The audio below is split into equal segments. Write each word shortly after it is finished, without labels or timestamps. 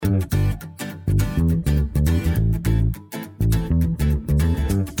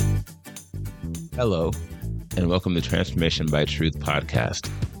Hello, and welcome to Transformation by Truth podcast,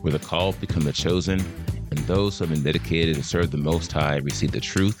 where the called become the chosen, and those who have been dedicated to serve the Most High receive the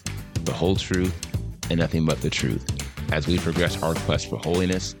truth, the whole truth, and nothing but the truth, as we progress our quest for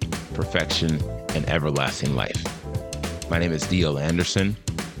holiness, perfection, and everlasting life. My name is D.L. Anderson.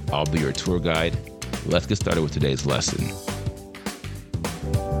 I'll be your tour guide. Let's get started with today's lesson.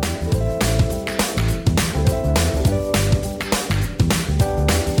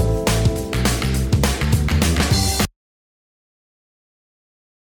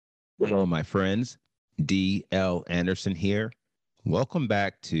 Hello, my friends. D.L. Anderson here. Welcome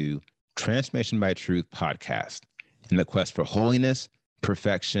back to Transformation by Truth podcast in the quest for holiness,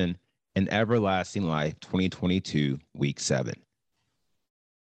 perfection, and everlasting life 2022, week 7.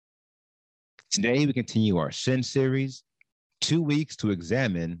 Today, we continue our sin series, 2 weeks to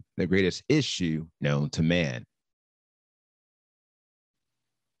examine the greatest issue known to man.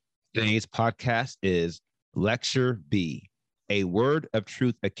 Today's podcast is Lecture B, a word of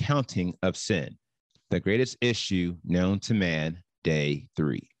truth accounting of sin, the greatest issue known to man, day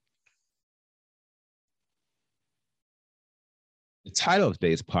 3. The title of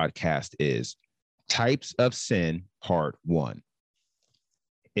today's podcast is Types of Sin, Part 1.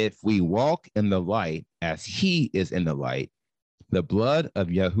 If we walk in the light as he is in the light, the blood of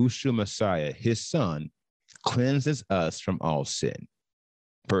Yahushua Messiah, his son, cleanses us from all sin.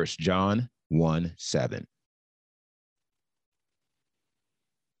 1 John 1:7.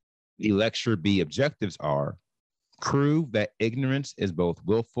 The Lecture B objectives are: prove that ignorance is both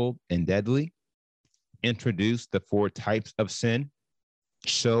willful and deadly, introduce the 4 types of sin,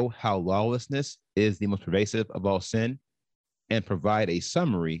 show how lawlessness is the most pervasive of all sin, and provide a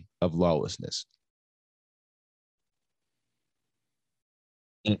summary of lawlessness.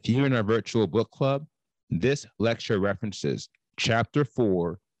 If you're in our virtual book club, this lecture references Chapter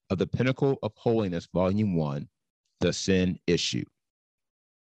 4 of the Pinnacle of Holiness, Volume 1, The Sin Issue.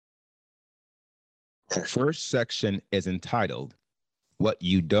 The first section is entitled, What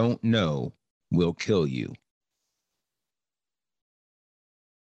You Don't Know Will Kill You.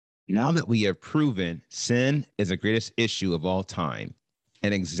 Now that we have proven sin is the greatest issue of all time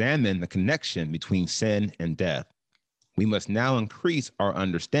and examine the connection between sin and death, we must now increase our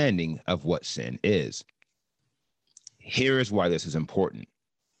understanding of what sin is. Here is why this is important.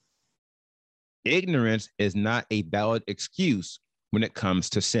 Ignorance is not a valid excuse when it comes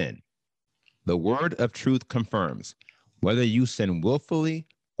to sin. The word of truth confirms, whether you sin willfully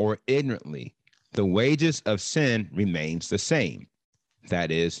or ignorantly, the wages of sin remains the same.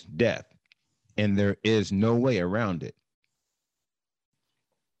 That is death, and there is no way around it.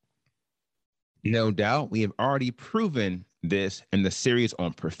 No doubt we have already proven this in the series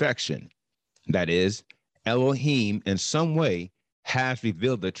on perfection. That is, Elohim in some way has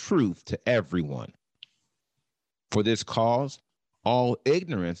revealed the truth to everyone. For this cause, all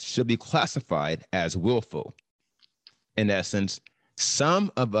ignorance should be classified as willful. In essence,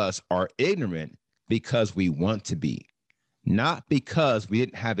 some of us are ignorant because we want to be, not because we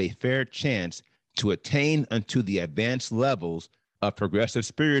didn't have a fair chance to attain unto the advanced levels of progressive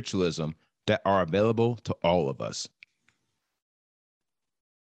spiritualism that are available to all of us.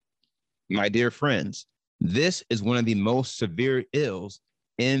 My dear friends, this is one of the most severe ills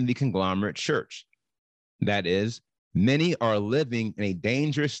in the conglomerate church. That is, many are living in a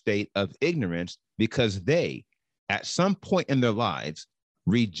dangerous state of ignorance because they, at some point in their lives,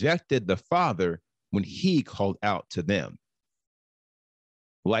 rejected the Father when he called out to them.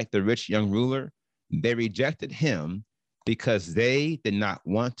 Like the rich young ruler, they rejected him because they did not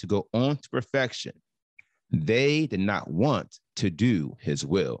want to go on to perfection. They did not want to do his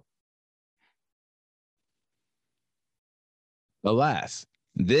will. Alas,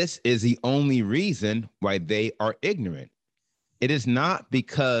 this is the only reason why they are ignorant. It is not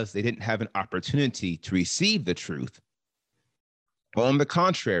because they didn't have an opportunity to receive the truth. On the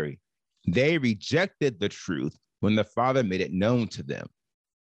contrary, they rejected the truth when the Father made it known to them.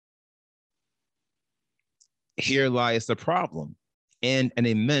 Here lies the problem and an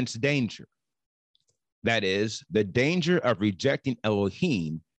immense danger. That is, the danger of rejecting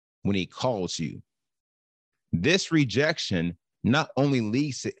Elohim when he calls you. This rejection not only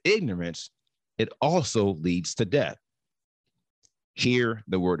leads to ignorance, it also leads to death. Hear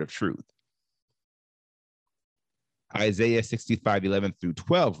the word of truth. Isaiah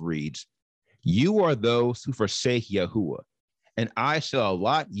 65:11-12 reads, You are those who forsake Yahuwah, and I shall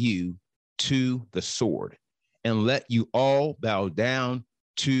allot you to the sword, and let you all bow down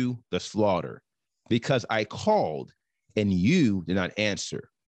to the slaughter, because I called, and you did not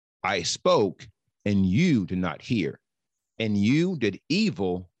answer. I spoke, and you did not hear, and you did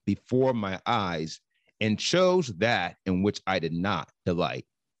evil before my eyes and chose that in which I did not delight.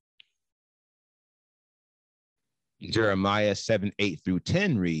 Jeremiah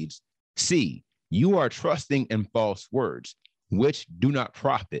 7:8-10 reads, see, you are trusting in false words, which do not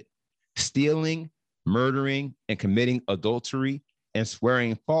profit, stealing, murdering, and committing adultery, and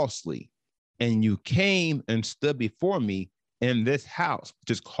swearing falsely. And you came and stood before me in this house,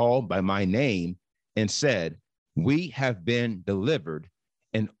 which is called by my name, and said, we have been delivered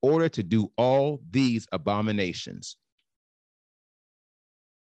in order to do all these abominations.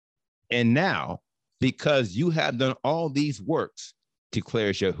 And now, because you have done all these works,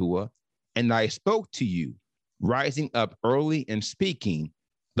 declares Yahuwah, and I spoke to you, rising up early and speaking,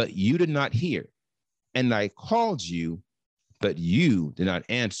 but you did not hear. And I called you, but you did not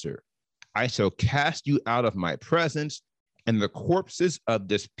answer. I shall cast you out of my presence, and the corpses of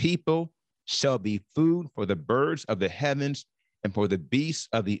this people shall be food for the birds of the heavens and for the beasts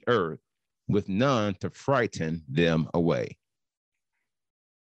of the earth, with none to frighten them away.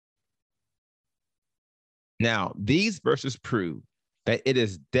 Now, these verses prove that it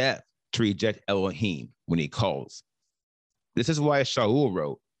is death to reject Elohim when he calls. This is why Shaul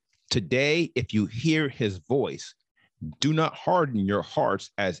wrote, today, if you hear his voice, do not harden your hearts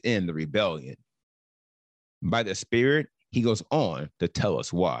as in the rebellion. By the Spirit, he goes on to tell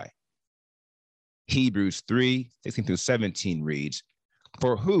us why. Hebrews 3:16-17 reads,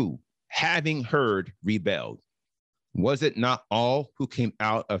 for who, having heard, rebelled? Was it not all who came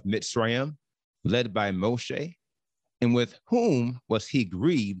out of Mitzrayim, led by Moshe? And with whom was he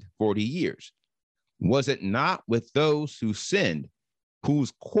grieved 40 years? Was it not with those who sinned,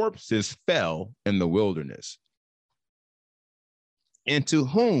 whose corpses fell in the wilderness? And to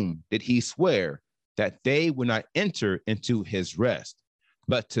whom did he swear that they would not enter into his rest,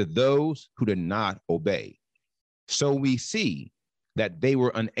 but to those who did not obey? So we see that they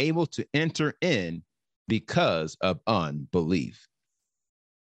were unable to enter in because of unbelief.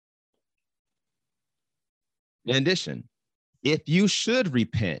 In addition, if you should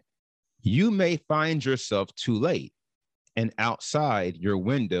repent, you may find yourself too late and outside your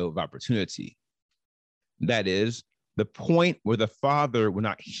window of opportunity. That is, the point where the Father will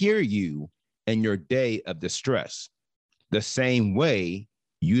not hear you in your day of distress, the same way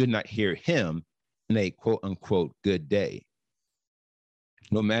you did not hear him in a quote unquote good day.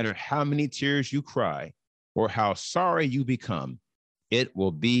 No matter how many tears you cry or how sorry you become, it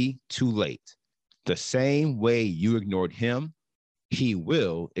will be too late. The same way you ignored him, he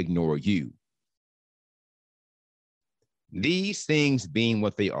will ignore you. These things being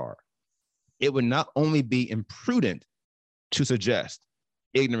what they are, it would not only be imprudent to suggest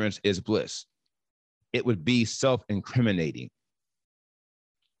ignorance is bliss, it would be self-incriminating.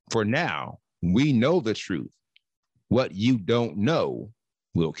 For now, we know the truth. What you don't know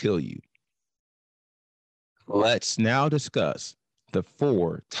will kill you. Let's now discuss the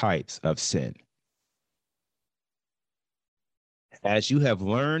 4 types of sin. As you have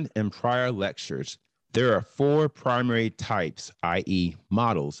learned in prior lectures, there are 4 primary types, i.e.,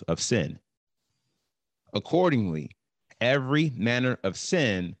 models of sin. Accordingly, every manner of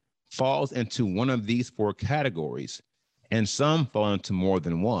sin falls into one of these 4 categories, and some fall into more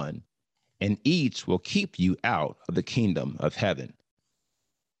than one, and each will keep you out of the kingdom of heaven.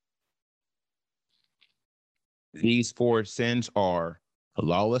 These 4 sins are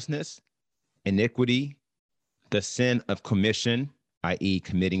lawlessness, iniquity, the sin of commission, i.e.,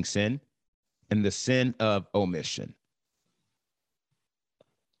 committing sin, and the sin of omission.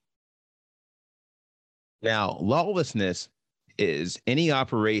 Now, lawlessness is any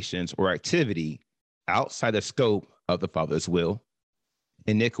operations or activity outside the scope of the Father's will.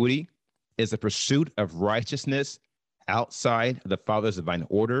 Iniquity is the pursuit of righteousness outside of the Father's divine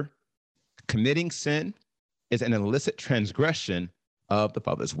order. Committing sin is an illicit transgression of the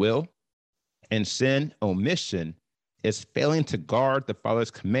Father's will. And sin omission is failing to guard the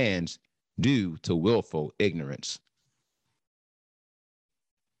Father's commands due to willful ignorance.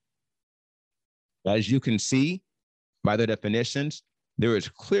 As you can see by the definitions, there is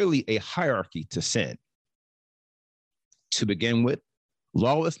clearly a hierarchy to sin. To begin with,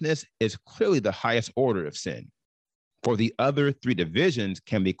 lawlessness is clearly the highest order of sin, for the other 3 divisions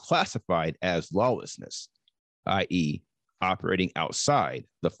can be classified as lawlessness, i.e., operating outside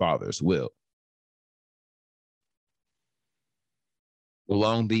the Father's will.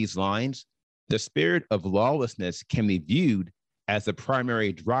 Along these lines, the spirit of lawlessness can be viewed as the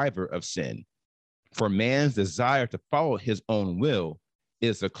primary driver of sin, for man's desire to follow his own will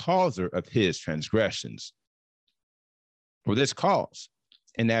is the causer of his transgressions. For this cause,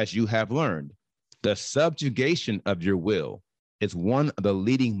 and as you have learned, the subjugation of your will is one of the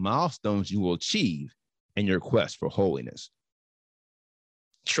leading milestones you will achieve in your quest for holiness.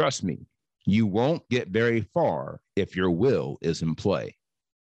 Trust me, you won't get very far if your will is in play.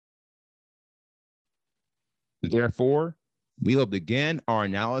 Therefore, we will begin our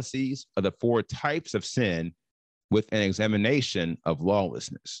analyses of the 4 types of sin with an examination of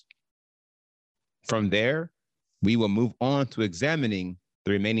lawlessness. From there, we will move on to examining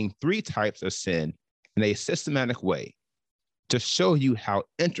the remaining 3 types of sin in a systematic way to show you how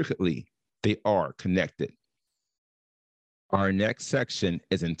intricately they are connected. Our next section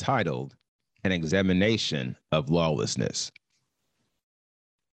is entitled An Examination of Lawlessness.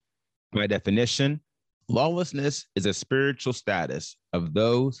 By definition, lawlessness is a spiritual status of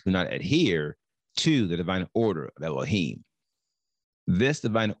those who do not adhere to the divine order of Elohim. This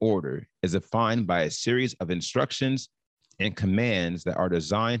divine order is defined by a series of instructions and commands that are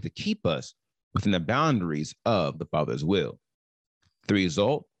designed to keep us within the boundaries of the Father's will. The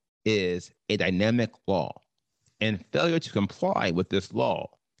result is a dynamic law, and failure to comply with this law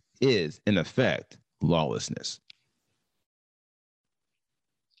is, in effect, lawlessness.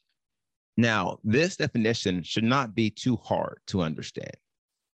 Now, this definition should not be too hard to understand.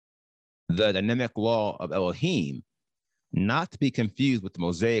 The dynamic law of Elohim, not to be confused with the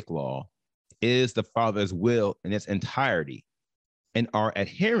Mosaic law, is the Father's will in its entirety, and our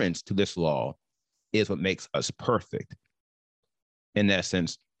adherence to this law is what makes us perfect. In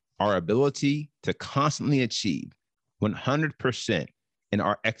essence, our ability to constantly achieve 100% in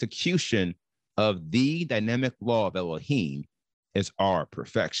our execution of the dynamic law of Elohim is our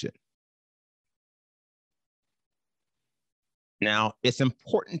perfection. Now, it's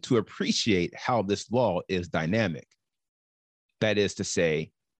important to appreciate how this law is dynamic. That is to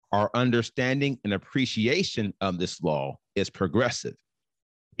say, our understanding and appreciation of this law is progressive.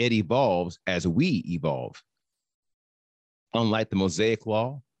 It evolves as we evolve. Unlike the Mosaic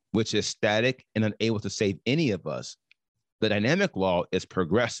law, which is static and unable to save any of us, the dynamic law is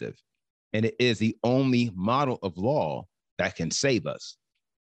progressive, and it is the only model of law that can save us.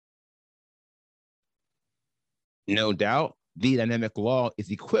 No doubt, the dynamic law is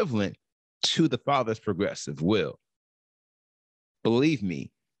equivalent to the Father's progressive will. Believe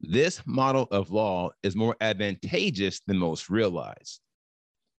me, this model of law is more advantageous than most realize.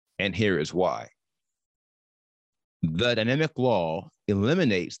 And here is why. The dynamic law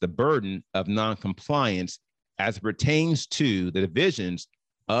eliminates the burden of noncompliance as it pertains to the divisions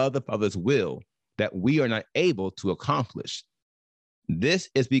of the Father's will that we are not able to accomplish. This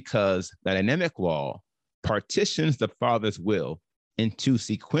is because the dynamic law partitions the Father's will into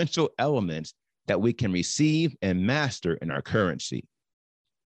sequential elements that we can receive and master in our currency.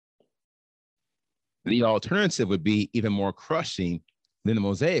 The alternative would be even more crushing than the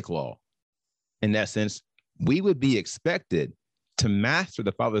Mosaic law. In that sense, we would be expected to master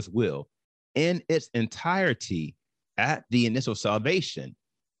the Father's will in its entirety at the initial salvation,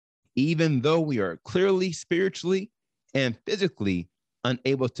 even though we are clearly spiritually and physically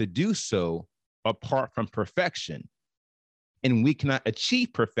unable to do so apart from perfection. And we cannot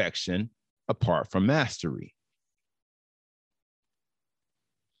achieve perfection apart from mastery.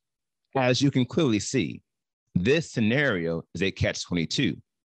 As you can clearly see, this scenario is a catch-22,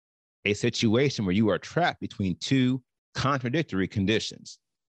 a situation where you are trapped between 2 contradictory conditions.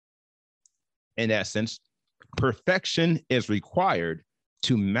 In essence, perfection is required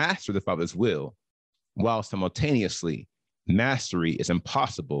to master the Father's will, while simultaneously, mastery is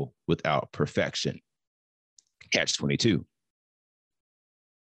impossible without perfection. Catch-22.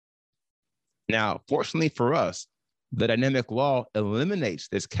 Now, fortunately for us, the dynamic law eliminates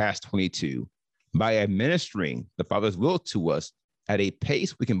this catch-22 by administering the Father's will to us at a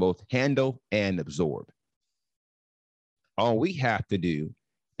pace we can both handle and absorb. All we have to do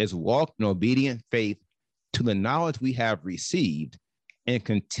is walk in obedient faith to the knowledge we have received and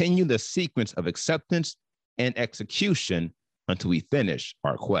continue the sequence of acceptance and execution until we finish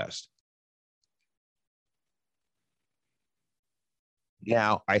our quest.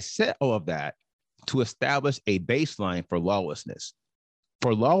 Now, I said all of that to establish a baseline for lawlessness.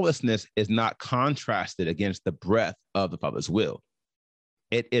 For lawlessness is not contrasted against the breadth of the Father's will.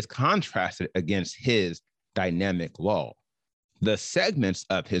 It is contrasted against his dynamic law. The segments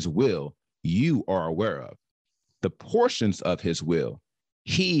of his will you are aware of. The portions of his will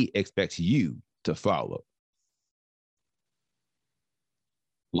he expects you to follow.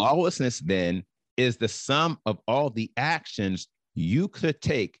 Lawlessness, then, is the sum of all the actions you could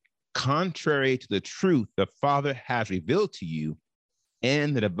take contrary to the truth the Father has revealed to you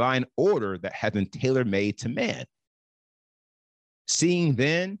and the divine order that has been tailor-made to man. Seeing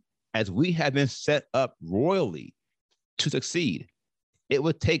then, as we have been set up royally to succeed. It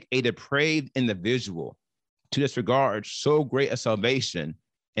would take a depraved individual to disregard so great a salvation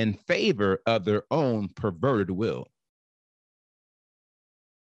in favor of their own perverted will.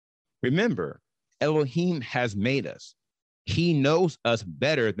 Remember, Elohim has made us. He knows us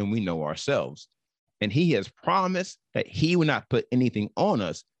better than we know ourselves. And he has promised that he will not put anything on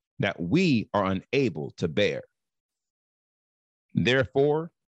us that we are unable to bear.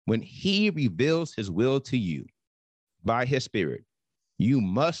 Therefore, when he reveals his will to you by his Spirit, you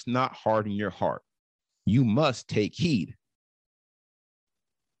must not harden your heart. You must take heed.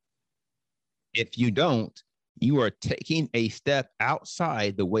 If you don't, you are taking a step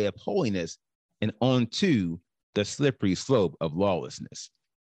outside the way of holiness and onto the slippery slope of lawlessness.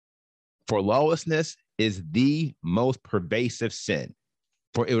 For lawlessness is the most pervasive sin,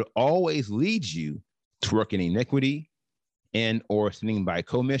 for it will always lead you to work in iniquity and or sinning by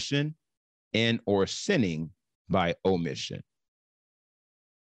commission and or sinning by omission.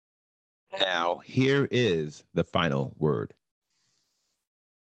 Now, here is the final word.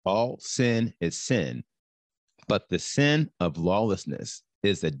 All sin is sin, but the sin of lawlessness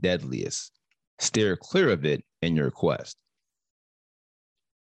is the deadliest. Steer clear of it in your quest.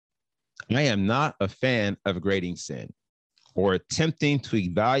 I am not a fan of grading sin or attempting to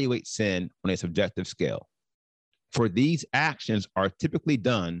evaluate sin on a subjective scale, for these actions are typically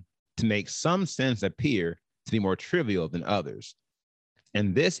done to make some sins appear to be more trivial than others.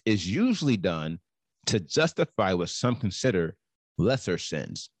 And this is usually done to justify what some consider lesser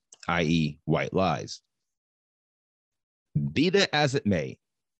sins, i.e., white lies. Be that as it may,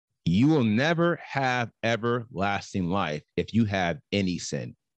 you will never have everlasting life if you have any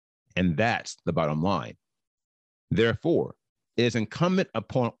sin. And that's the bottom line. Therefore, it is incumbent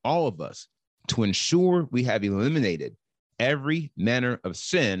upon all of us to ensure we have eliminated every manner of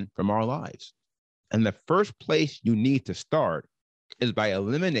sin from our lives. And the first place you need to start is by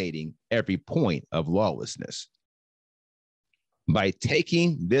eliminating every point of lawlessness. By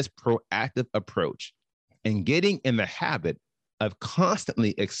taking this proactive approach and getting in the habit of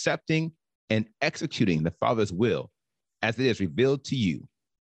constantly accepting and executing the Father's will as it is revealed to you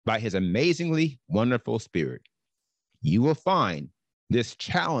by his amazingly wonderful Spirit, you will find this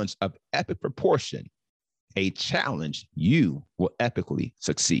challenge of epic proportion, a challenge you will epically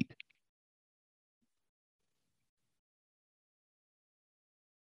succeed.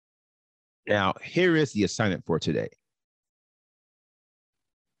 Now, here is the assignment for today.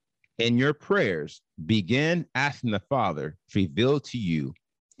 In your prayers, begin asking the Father to reveal to you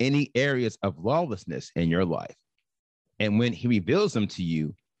any areas of lawlessness in your life. And when he reveals them to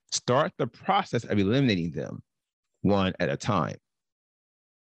you, start the process of eliminating them one at a time.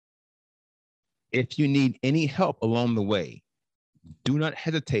 If you need any help along the way, do not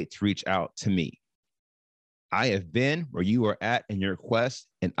hesitate to reach out to me. I have been where you are at in your quest,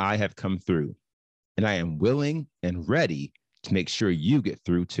 and I have come through. And I am willing and ready to make sure you get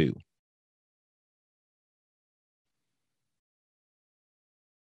through too.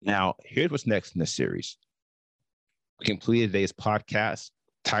 Now, here's what's next in the series. We completed today's podcast,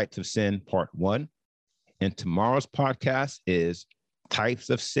 Types of Sin, Part 1. And tomorrow's podcast is Types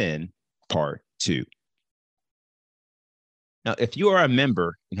of Sin, Part 2. Now, if you are a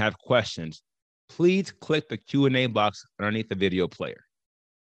member and have questions, please click the Q&A box underneath the video player.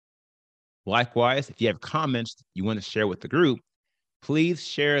 Likewise, if you have comments you want to share with the group, please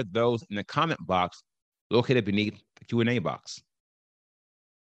share those in the comment box located beneath the Q&A box.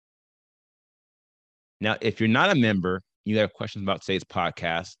 Now, if you're not a member and you have questions about today's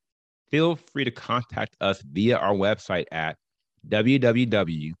podcast, feel free to contact us via our website at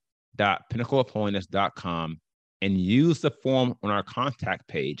www.pinnacleofholiness.com and use the form on our contact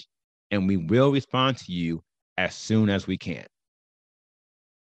page, and we will respond to you as soon as we can.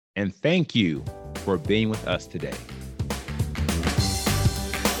 And thank you for being with us today.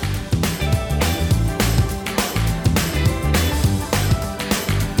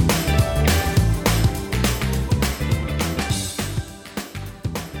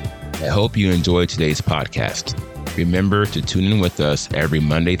 I hope you enjoyed today's podcast. Remember to tune in with us every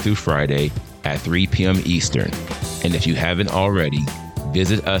Monday through Friday at 3 p.m. Eastern. And if you haven't already,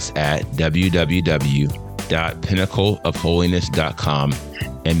 visit us at www.pinnacleofholiness.com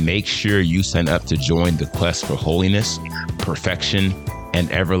and make sure you sign up to join the quest for holiness, perfection,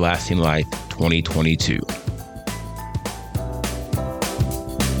 and everlasting life 2022.